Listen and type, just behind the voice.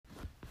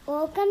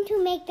Welcome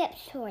to Make Up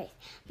Stories.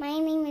 My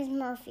name is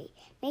Murphy.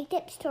 Make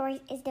Up Stories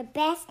is the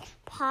best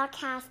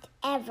podcast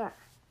ever.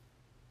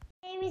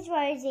 My name is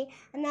Rosie,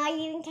 and I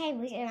live in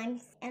Cambridge, and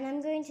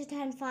I'm going to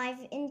turn 5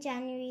 in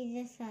January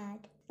the 3rd.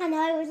 And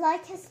I would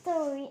like a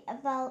story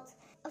about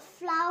a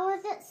flower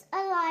that's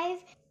alive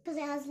because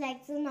it has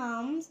legs and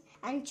arms,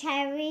 and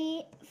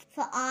cherry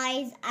for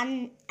eyes,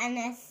 and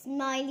a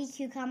smiley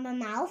cucumber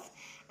mouth,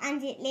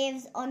 and it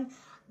lives on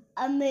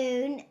a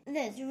moon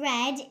that's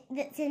red,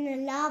 that's in a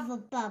lava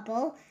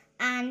bubble,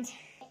 and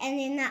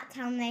in that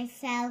town they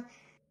sell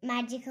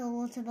magical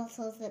water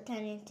bottles that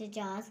turn into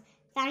jars.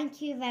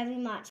 Thank you very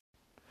much.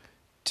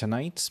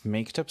 Tonight's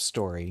made-up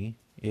story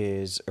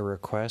is a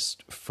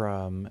request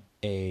from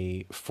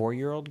a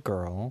 4-year-old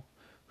girl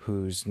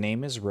whose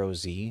name is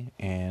Rosie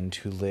and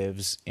who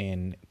lives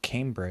in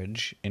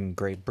Cambridge in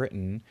Great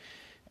Britain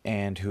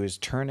and who is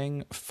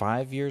turning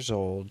 5 years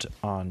old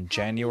on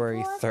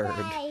January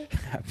 3rd.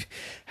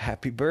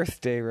 Happy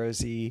birthday,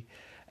 Rosie.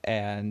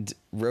 And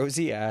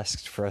Rosie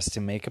asked for us to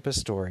make up a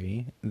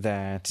story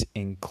that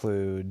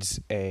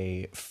includes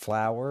a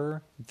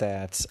flower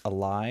that's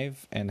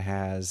alive and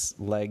has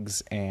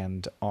legs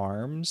and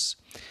arms,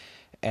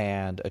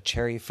 and a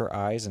cherry for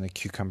eyes and a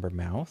cucumber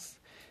mouth.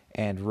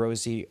 And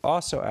Rosie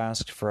also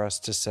asked for us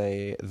to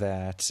say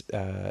that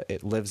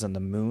it lives on the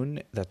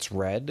moon that's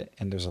red,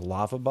 and there's a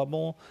lava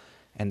bubble,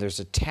 and there's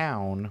a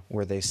town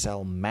where they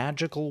sell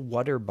magical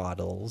water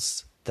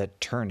bottles that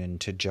turn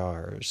into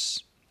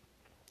jars.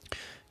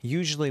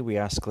 Usually we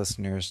ask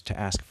listeners to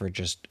ask for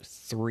just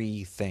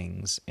 3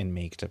 things in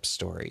made-up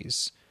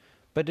stories,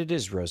 but it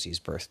is Rosie's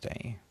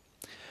birthday.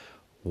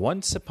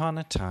 Once upon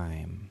a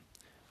time,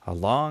 a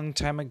long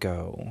time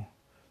ago,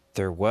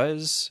 there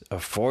was a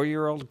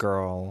 4-year-old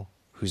girl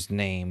whose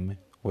name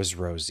was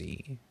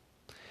Rosie.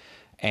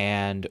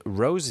 And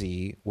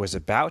Rosie was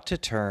about to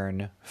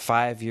turn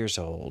 5 years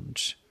old,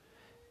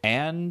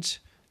 and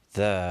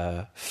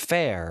the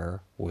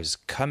fair was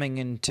coming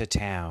into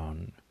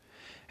town.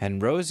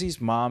 And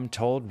Rosie's mom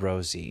told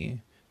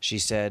Rosie, she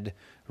said,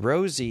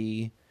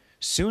 "Rosie,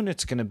 soon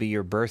it's going to be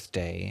your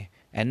birthday,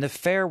 and the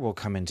fair will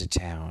come into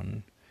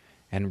town."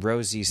 And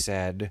Rosie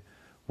said,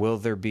 "Will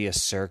there be a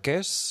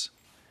circus?"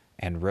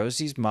 And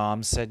Rosie's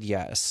mom said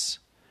yes.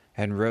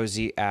 And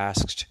Rosie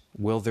asked,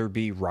 "Will there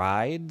be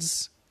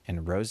rides?"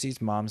 And Rosie's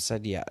mom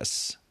said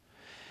yes.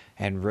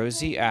 And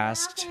Rosie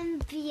asked, "Will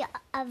there be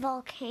a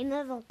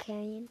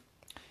volcano?"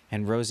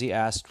 And Rosie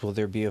asked, "Will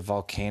there be a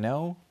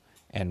volcano?"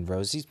 And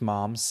Rosie's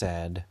mom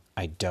said,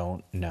 "I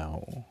don't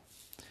know."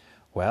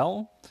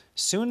 Well,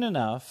 soon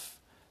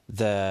enough,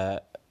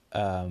 the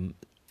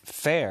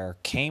fair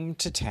came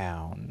to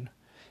town,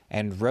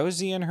 and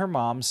Rosie and her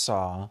mom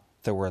saw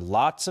there were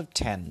lots of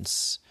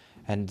tents,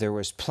 and there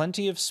was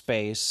plenty of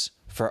space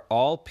for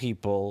all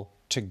people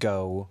to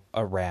go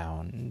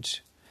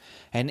around.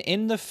 And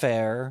in the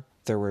fair,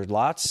 there were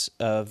lots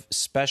of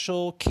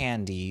special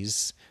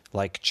candies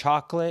like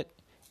chocolate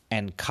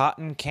and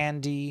cotton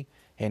candy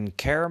and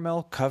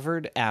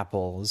caramel-covered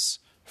apples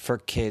for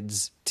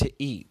kids to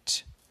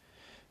eat.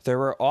 There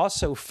were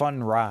also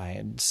fun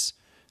rides.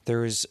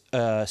 There was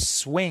a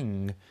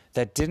swing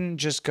that didn't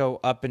just go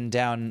up and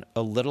down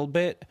a little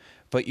bit,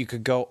 but you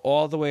could go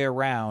all the way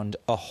around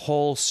a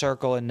whole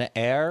circle in the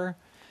air,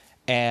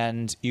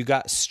 and you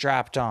got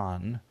strapped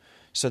on.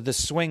 So the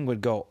swing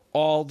would go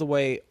all the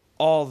way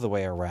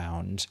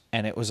around,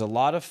 and it was a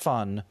lot of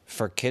fun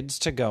for kids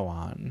to go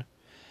on.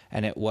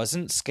 And it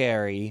wasn't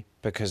scary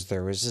because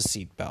there was a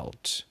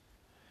seatbelt.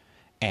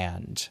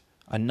 And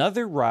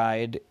another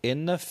ride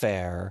in the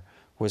fair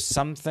was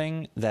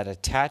something that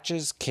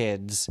attaches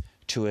kids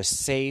to a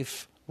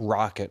safe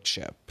rocket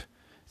ship.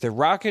 The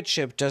rocket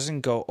ship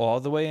doesn't go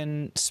all the way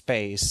in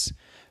space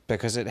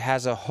because it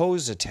has a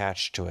hose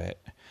attached to it.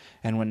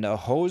 And when the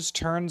hose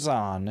turns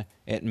on,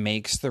 it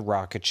makes the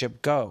rocket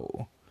ship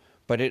go.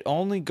 But it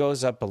only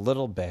goes up a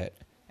little bit,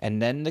 and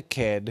then the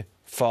kid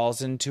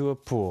falls into a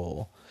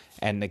pool.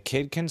 And the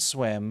kid can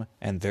swim,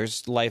 and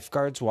there's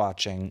lifeguards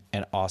watching,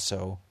 and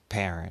also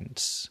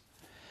parents.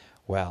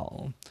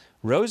 Well,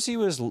 Rosie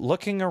was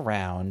looking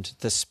around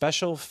the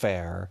special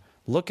fair,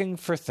 looking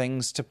for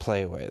things to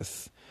play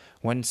with,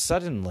 when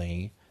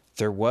suddenly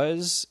there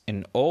was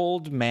an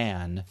old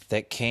man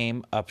that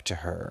came up to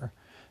her.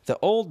 The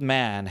old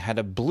man had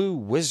a blue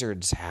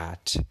wizard's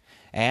hat,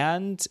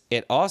 and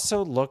it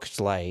also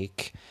looked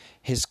like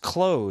his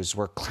clothes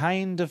were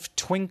kind of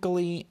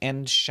twinkly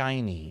and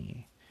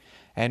shiny.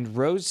 And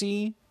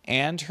Rosie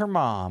and her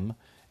mom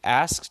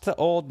asked the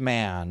old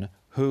man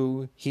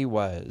who he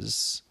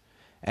was.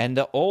 And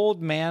the old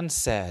man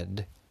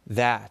said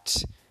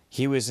that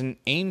he was an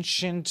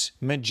ancient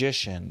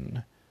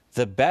magician,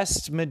 the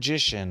best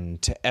magician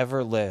to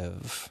ever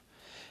live,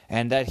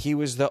 and that he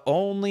was the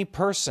only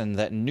person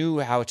that knew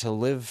how to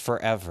live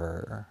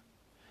forever.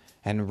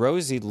 And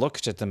Rosie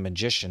looked at the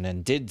magician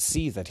and did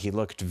see that he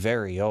looked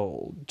very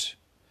old.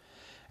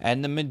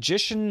 And the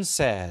magician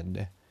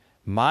said,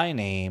 "My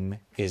name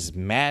is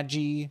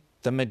Magi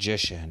the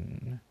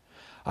Magician.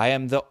 I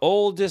am the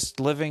oldest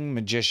living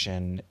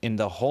magician in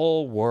the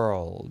whole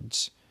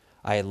world.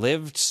 I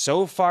lived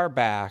so far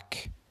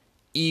back,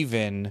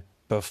 even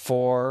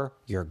before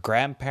your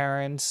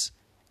grandparents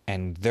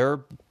and their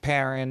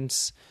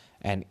parents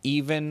and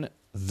even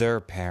their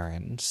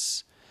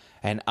parents.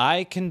 And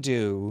I can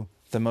do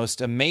the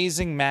most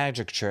amazing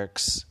magic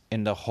tricks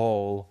in the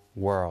whole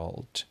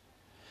world.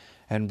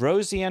 And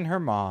Rosie and her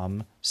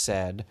mom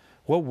said,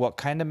 well, what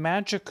kind of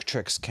magic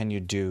tricks can you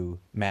do,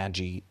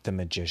 Maggie the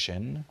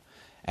magician?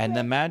 And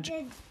the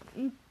magic...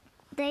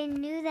 They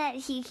knew that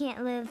he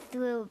can't live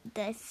through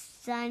the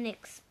sun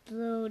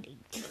exploding.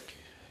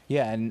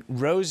 Yeah, and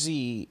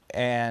Rosie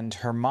and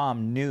her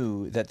mom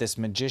knew that this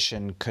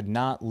magician could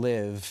not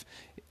live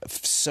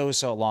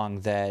so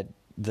long that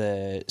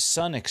the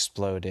sun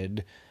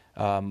exploded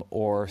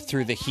or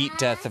through the heat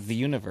death of the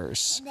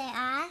universe. Did they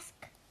ask?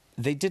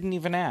 They didn't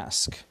even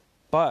ask,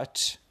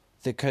 but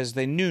because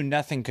they knew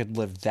nothing could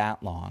live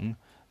that long.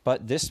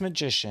 But this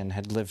magician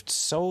had lived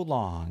so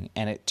long,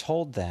 and it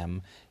told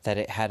them that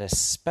it had a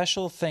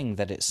special thing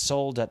that it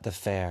sold at the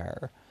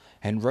fair.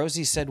 And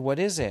Rosie said, what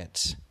is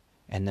it?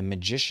 And the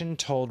magician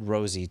told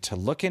Rosie to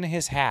look in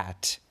his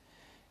hat.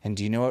 And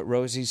do you know what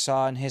Rosie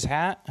saw in his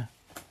hat?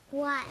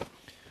 What?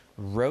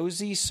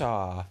 Rosie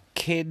saw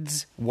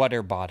kids'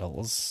 water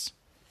bottles.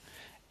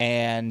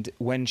 And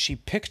when she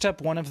picked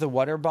up one of the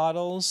water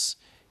bottles,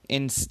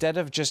 instead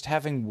of just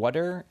having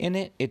water in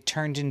it, it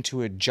turned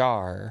into a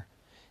jar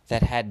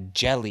that had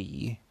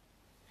jelly.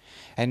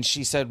 And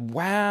she said,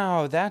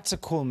 wow, that's a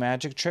cool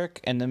magic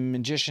trick. And the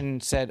magician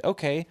said,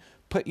 okay,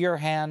 put your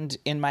hand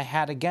in my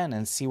hat again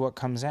and see what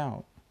comes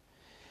out.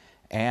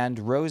 And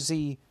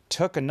Rosie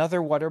took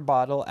another water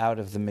bottle out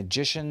of the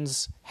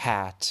magician's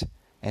hat.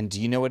 And do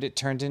you know what it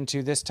turned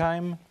into this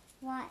time?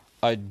 What?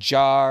 A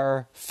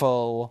jar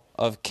full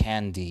of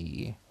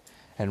candy.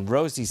 And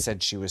Rosie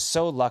said she was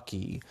so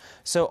lucky.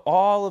 So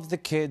all of the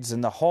kids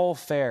in the whole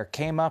fair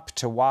came up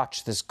to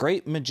watch this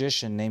great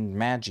magician named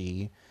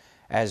Maggie,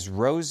 as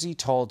Rosie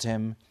told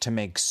him to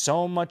make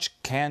so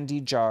much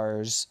candy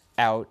jars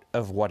out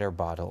of water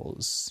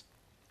bottles.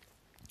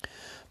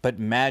 But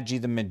Maggie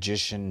the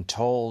magician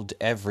told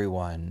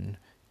everyone,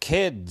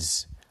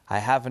 kids, I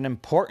have an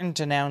important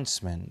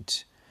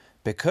announcement.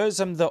 Because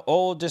I'm the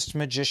oldest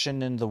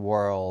magician in the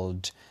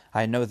world,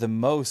 I know the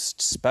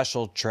most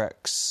special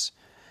tricks.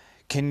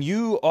 Can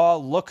you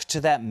all look to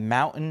that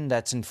mountain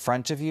that's in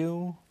front of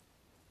you?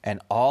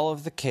 And all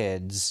of the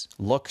kids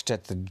looked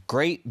at the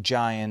great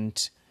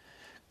giant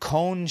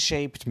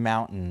cone-shaped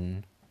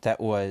mountain that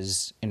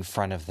was in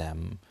front of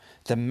them.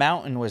 The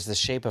mountain was the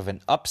shape of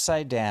an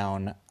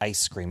upside-down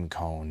ice cream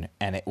cone,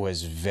 and it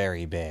was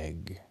very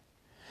big.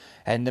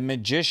 And the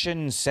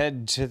magician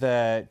said to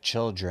the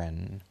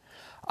children,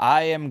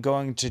 I am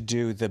going to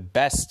do the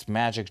best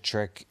magic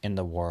trick in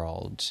the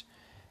world.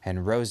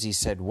 And Rosie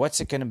said, what's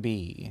it going to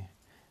be?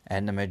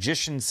 And the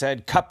magician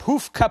said,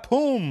 kapoof,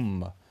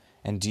 kapoom!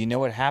 And do you know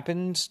what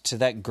happened to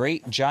that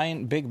great,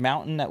 giant, big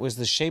mountain that was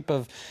the shape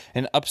of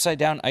an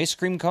upside-down ice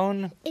cream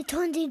cone? It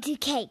turned into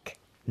cake.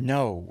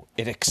 No,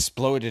 it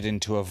exploded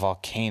into a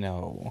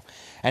volcano.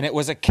 And it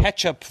was a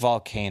ketchup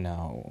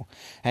volcano.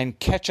 And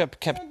ketchup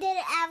kept... So did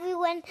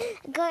everyone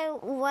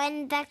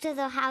run back to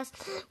their house,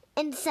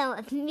 and some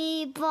with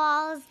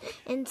meatballs,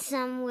 and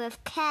some with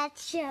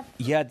ketchup?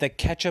 Yeah, the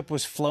ketchup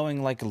was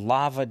flowing like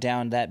lava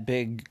down that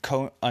big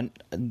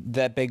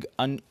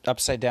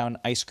upside-down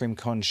ice cream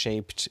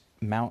cone-shaped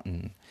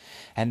mountain.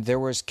 And there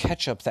was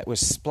ketchup that was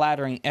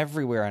splattering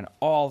everywhere in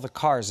all the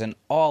cars and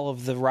all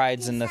of the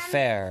rides in the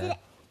fair.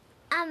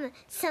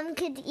 Some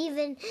could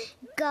even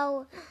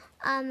go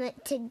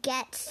to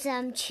get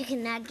some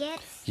chicken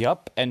nuggets.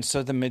 Yup, and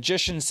so the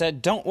magician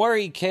said, don't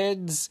worry,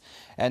 kids.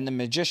 And the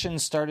magician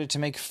started to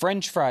make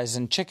French fries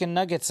and chicken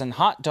nuggets and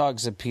hot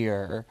dogs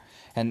appear.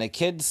 And the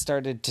kids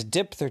started to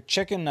dip their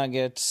chicken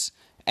nuggets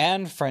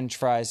and French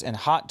fries and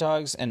hot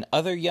dogs and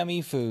other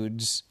yummy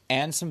foods,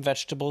 and some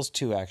vegetables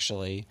too,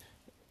 actually,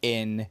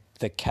 in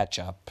the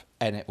ketchup.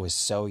 And it was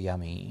so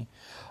yummy.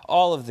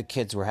 All of the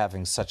kids were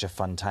having such a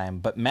fun time,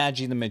 but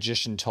Maggie the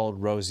magician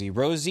told Rosie,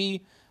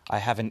 Rosie, I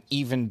have an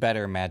even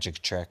better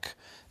magic trick,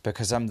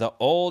 because I'm the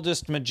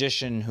oldest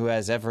magician who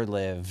has ever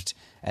lived,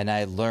 and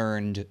I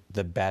learned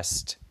the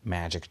best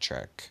magic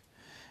trick.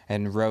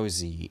 And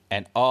Rosie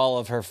and all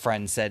of her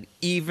friends said,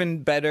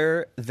 even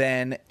better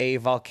than a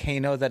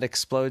volcano that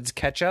explodes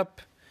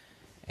ketchup?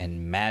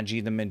 And Maggie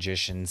the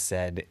magician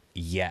said,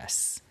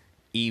 yes,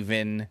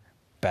 even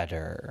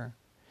better.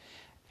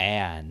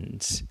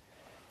 And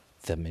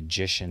the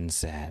magician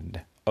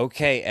said,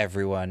 okay,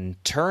 everyone,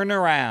 turn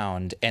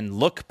around and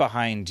look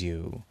behind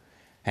you.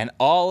 And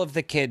all of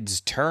the kids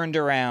turned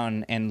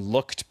around and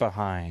looked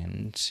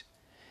behind.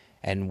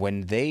 And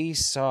when they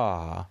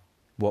saw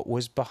what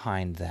was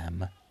behind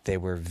them, they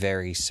were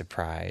very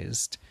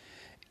surprised.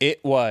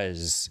 It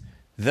was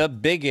the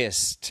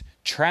biggest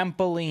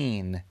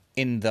trampoline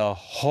in the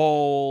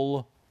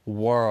whole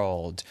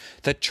world.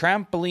 The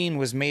trampoline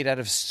was made out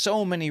of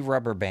so many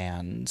rubber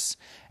bands,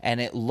 and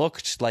it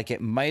looked like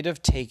it might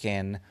have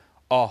taken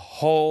a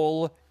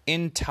whole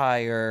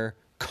entire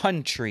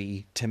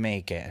country to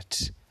make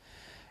it.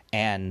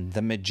 And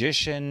the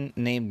magician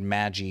named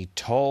Maggie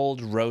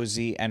told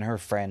Rosie and her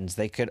friends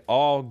they could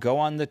all go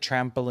on the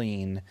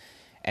trampoline.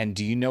 And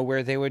do you know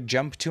where they would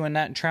jump to in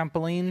that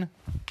trampoline?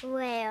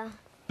 Where?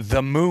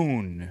 The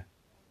moon.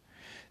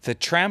 The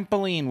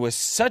trampoline was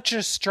such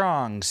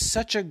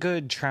a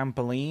good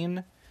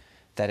trampoline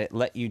that it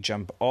let you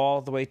jump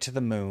all the way to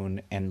the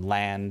moon and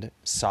land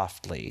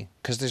softly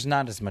because there's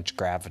not as much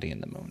gravity in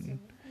the moon.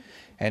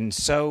 And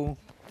so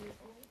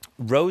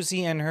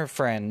Rosie and her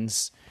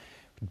friends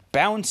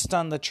bounced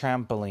on the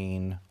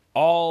trampoline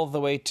all the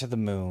way to the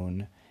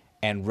moon,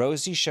 and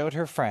Rosie showed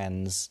her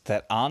friends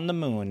that on the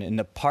moon, in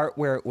the part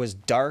where it was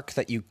dark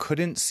that you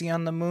couldn't see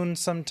on the moon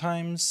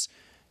sometimes,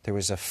 there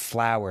was a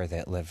flower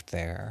that lived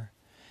there.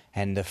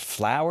 And the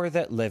flower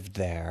that lived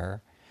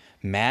there,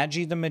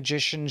 Maggie the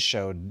magician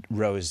showed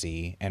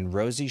Rosie, and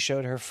Rosie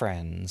showed her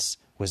friends,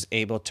 was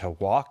able to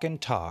walk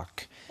and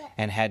talk,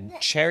 and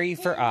had cherry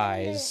for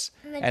eyes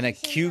and a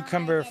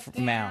cucumber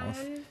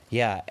mouth.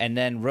 Yeah, and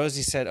then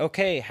Rosie said,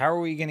 okay, how are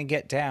we going to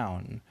get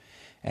down?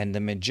 And the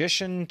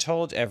magician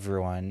told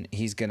everyone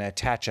he's going to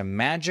attach a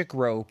magic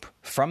rope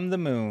from the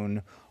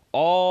moon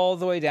all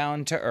the way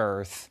down to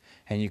Earth,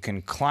 and you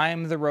can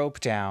climb the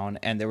rope down,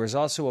 and there was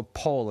also a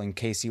pole in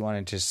case you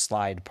wanted to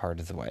slide part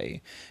of the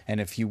way.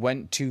 And if you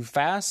went too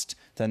fast,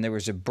 then there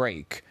was a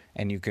brake,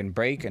 and you can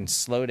brake and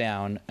slow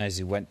down as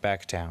you went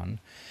back down.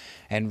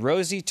 And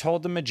Rosie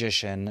told the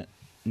magician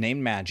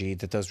named Maggie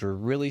that those were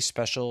really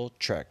special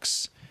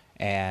tricks.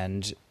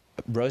 And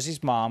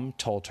Rosie's mom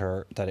told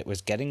her that it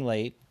was getting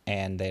late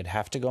and they'd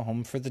have to go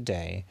home for the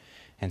day.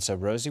 And so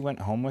Rosie went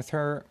home with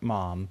her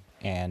mom,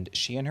 and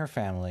she and her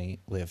family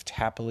lived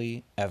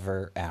happily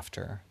ever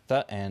after.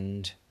 The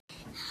end.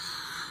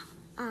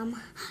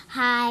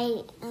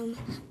 Hi.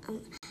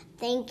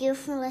 Thank you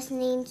for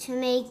listening to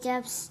Make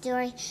Up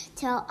Story.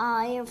 Tell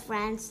all your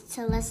friends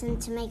to listen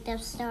to Make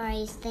Up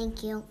Stories.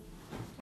 Thank you.